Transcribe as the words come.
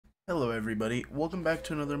Hello everybody, welcome back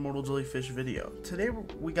to another Mortal Jellyfish video. Today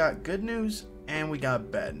we got good news and we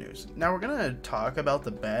got bad news. Now we're gonna talk about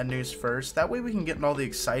the bad news first, that way we can get in all the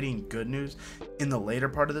exciting good news in the later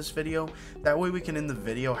part of this video, that way we can end the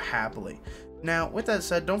video happily. Now with that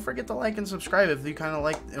said, don't forget to like and subscribe if you kind of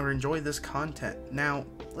like or enjoy this content. Now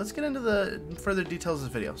let's get into the further details of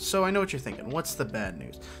this video. So I know what you're thinking, what's the bad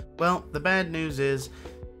news? Well, the bad news is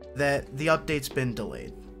that the update's been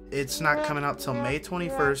delayed. It's not coming out till May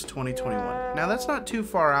 21st, 2021. Now that's not too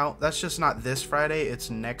far out. That's just not this Friday, it's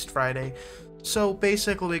next Friday. So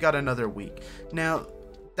basically we got another week. Now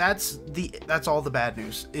that's all the bad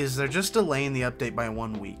news, is they're just delaying the update by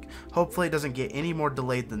 1 week. Hopefully it doesn't get any more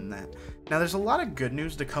delayed than that. Now there's a lot of good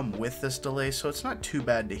news to come with this delay, so it's not too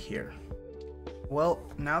bad to hear.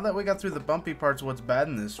 Well, now that we got through the bumpy parts of what's bad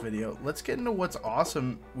in this video, let's get into what's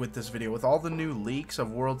awesome with this video. With all the new leaks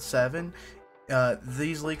of World 7,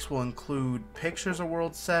 these leaks will include pictures of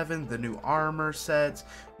World 7, the new armor sets,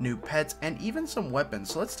 new pets, and even some weapons.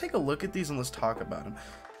 So let's take a look at these and let's talk about them.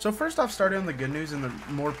 So first off, starting on the good news in the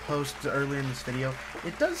more posts earlier in this video,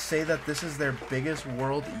 it does say that this is their biggest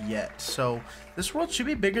world yet. So this world should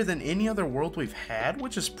be bigger than any other world we've had,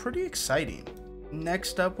 which is pretty exciting.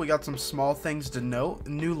 Next up, we got some small things to note.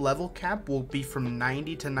 New level cap will be from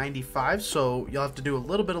 90 to 95, so you'll have to do a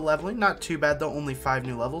little bit of leveling. Not too bad though, only 5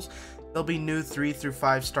 new levels. There'll be new 3 through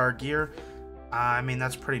 5 star gear. I mean,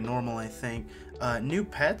 that's pretty normal, I think. New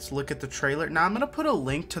pets, look at the trailer. Now, I'm going to put a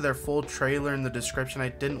link to their full trailer in the description. I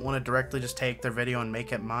didn't want to directly just take their video and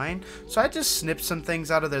make it mine. So I just snipped some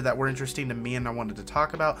things out of there that were interesting to me and I wanted to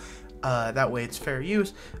talk about. That way it's fair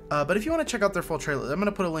use. But if you want to check out their full trailer, I'm going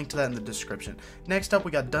to put a link to that in the description. Next up,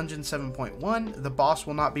 we got Dungeon 7.1. The boss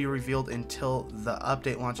will not be revealed until the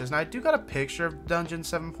update launches. Now, I do got a picture of Dungeon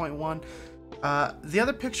 7.1. The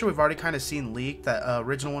other picture we've already kind of seen leaked, that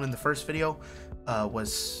original one in the first video,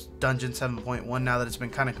 was Dungeon 7.1 now that it's been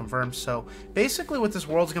kind of confirmed. So basically what this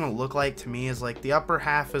world's going to look like to me is like the upper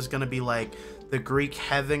half is going to be like the Greek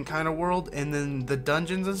heaven kind of world, and then the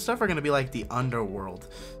dungeons and stuff are going to be like the underworld.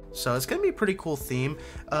 So it's going to be a pretty cool theme.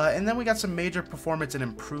 And then we got some major performance and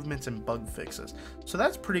improvements and bug fixes. So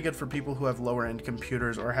that's pretty good for people who have lower end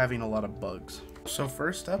computers or having a lot of bugs. So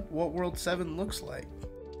first up, what World 7 looks like.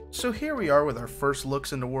 So here we are with our first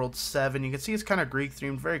looks into World 7. You can see it's kind of Greek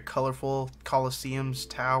themed, very colorful, colosseums,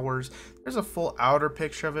 towers. There's a full outer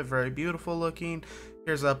picture of it, very beautiful looking.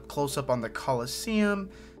 Here's a close up on the Colosseum.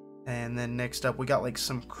 And then next up we got like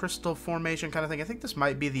some crystal formation kind of thing. I think this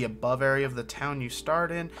might be the above area of the town you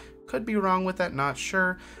start in. Could be wrong with that, not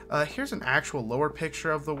sure. Here's an actual lower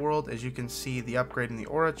picture of the world. As you can see, the upgrade in the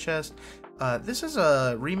aura chest. This is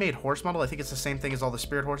a remade horse model. I think it's the same thing as all the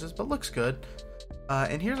spirit horses, but looks good.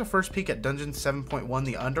 And here's a first peek at Dungeon 7.1,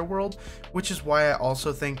 the Underworld, which is why I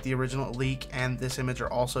also think the original leak and this image are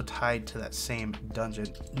also tied to that same dungeon.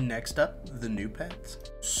 Next up, the new pets.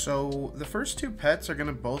 So the first 2 pets are going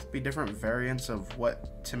to both be different variants of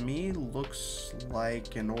what to me looks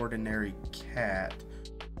like an ordinary cat.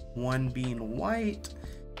 One being white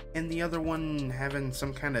and the other one having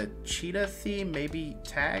some kind of cheetah theme, maybe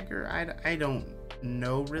tiger. I don't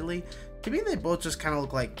know really. To me, they both just kind of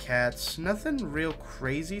look like cats. Nothing real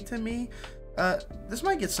crazy to me. This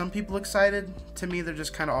might get some people excited. To me, they're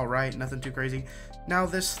just kind of alright, nothing too crazy. Now,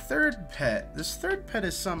 this third pet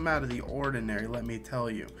is something out of the ordinary, let me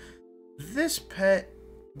tell you. This pet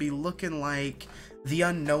be looking like the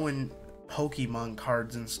unknown Pokemon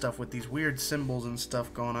cards and stuff with these weird symbols and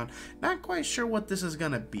stuff going on. Not quite sure what this is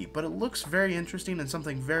gonna be, but it looks very interesting and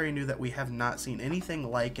something very new that we have not seen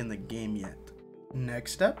anything like in the game yet.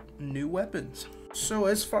 Next up, new weapons. So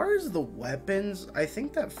as far as the weapons, I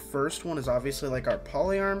think that first one is obviously like our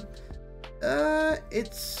polyarm.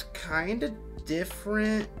 It's kind of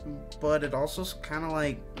different, but it also is kind of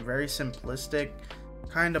like very simplistic,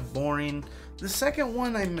 kind of boring. The second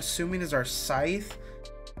one I'm assuming is our scythe.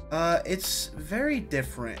 It's very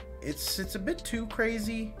different. It's a bit too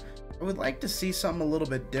crazy. I would like to see something a little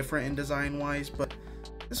bit different in design wise, but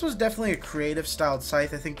this was definitely a creative styled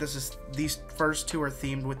scythe. I think these first 2 are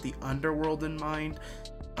themed with the underworld in mind.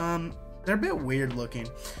 They're a bit weird looking.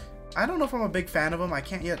 I don't know if I'm a big fan of them. I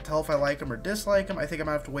can't yet tell if I like them or dislike them. I think I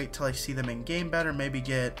might have to wait till I see them in game better, maybe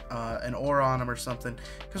get an aura on them or something.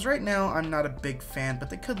 Because right now I'm not a big fan, but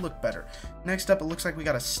they could look better. Next up, it looks like we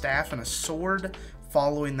got a staff and a sword,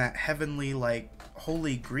 following that heavenly, like,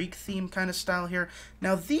 holy Greek theme kind of style here.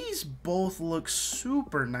 Now these both look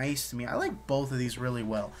super nice to me. I like both of these really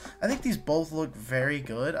well. I think these both look very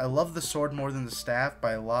good. I love the sword more than the staff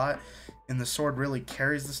by a lot, and the sword really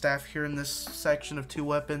carries the staff here in this section of 2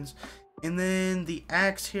 weapons. And then the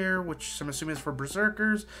axe here, which I'm assuming is for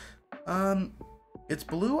berserkers, It's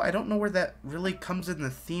blue. I don't know where that really comes in the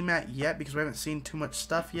theme at yet because we haven't seen too much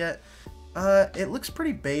stuff yet. It looks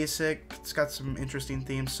pretty basic. It's got some interesting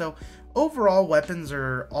themes. So overall, weapons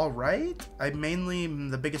are all right. I mainly am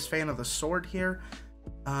the biggest fan of the sword here,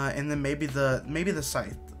 and then maybe the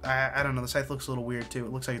scythe. I don't know. The scythe looks a little weird too.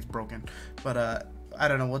 It looks like it's broken, but I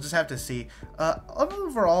don't know. We'll just have to see.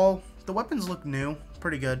 Overall, the weapons look new,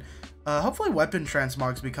 pretty good. Hopefully, weapon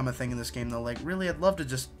transmogs become a thing in this game though. Like, really, I'd love to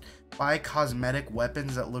just buy cosmetic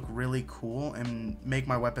weapons that look really cool and make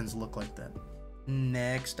my weapons look like that.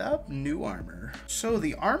 Next up, new armor. So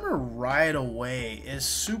the armor right away is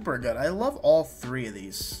super good. I love all three of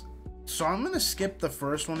these. So I'm going to skip the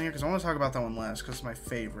first one here because I want to talk about that one last because it's my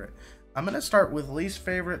favorite. I'm going to start with least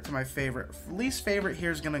favorite to my favorite. Least favorite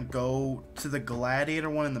here is going to go to the gladiator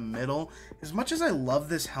one in the middle. As much as I love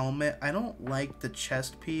this helmet, I don't like the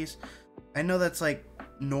chest piece. I know that's like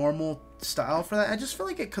normal style for that. I just feel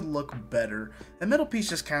like it could look better. The middle piece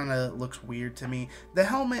just kind of looks weird to me. The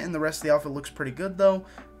helmet and the rest of the outfit looks pretty good though.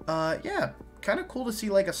 Yeah, kind of cool to see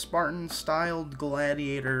like a Spartan styled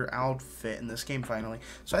gladiator outfit in this game finally.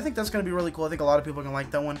 So I think that's going to be really cool. I think a lot of people are going to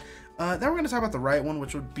like that one. Then we're going to talk about the right one,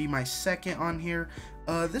 which would be my second on here.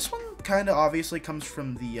 This one kind of obviously comes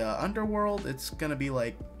from the underworld. It's going to be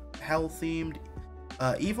like hell themed.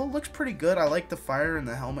 Evil looks pretty good. I like the fire and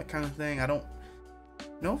the helmet kind of thing. I don't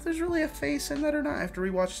know if there's really a face in that or not. I have to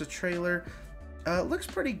rewatch the trailer. It looks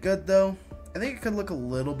pretty good though. I think it could look a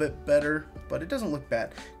little bit better, but it doesn't look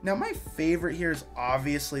bad. Now my favorite here is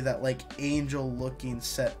obviously that like angel looking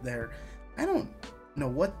set there. I don't know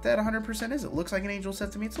what that 100% is. It looks like an angel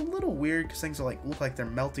set to me. It's a little weird because things are like look like they're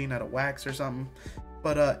melting out of wax or something.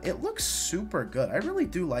 But it looks super good. I really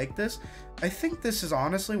do like this. I think this is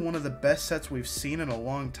honestly one of the best sets we've seen in a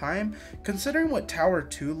long time. Considering what Tower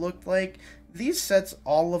 2 looked like, these sets,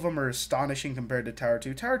 all of them are astonishing compared to Tower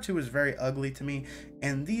 2. Tower 2 is very ugly to me,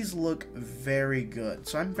 and these look very good.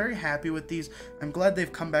 So I'm very happy with these. I'm glad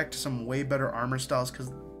they've come back to some way better armor styles,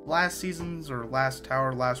 because last seasons, or last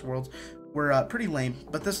Tower, last Worlds, were pretty lame.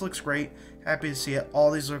 But this looks great. Happy to see it. All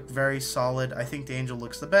these look very solid. I think the Angel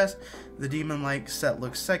looks the best. The Demon-like set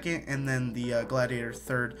looks second, and then the Gladiator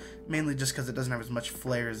third, mainly just because it doesn't have as much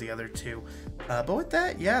flair as the other two. But with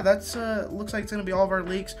that, yeah, that's looks like it's going to be all of our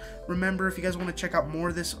leaks. Remember, if you guys want to check out more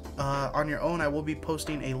of this on your own, I will be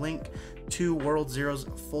posting a link to World Zero's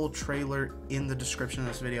full trailer in the description of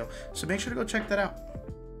this video. So make sure to go check that out.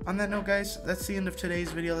 On that note, guys, that's the end of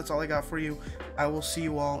today's video. That's all I got for you. I will see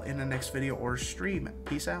you all in the next video or stream.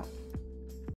 Peace out.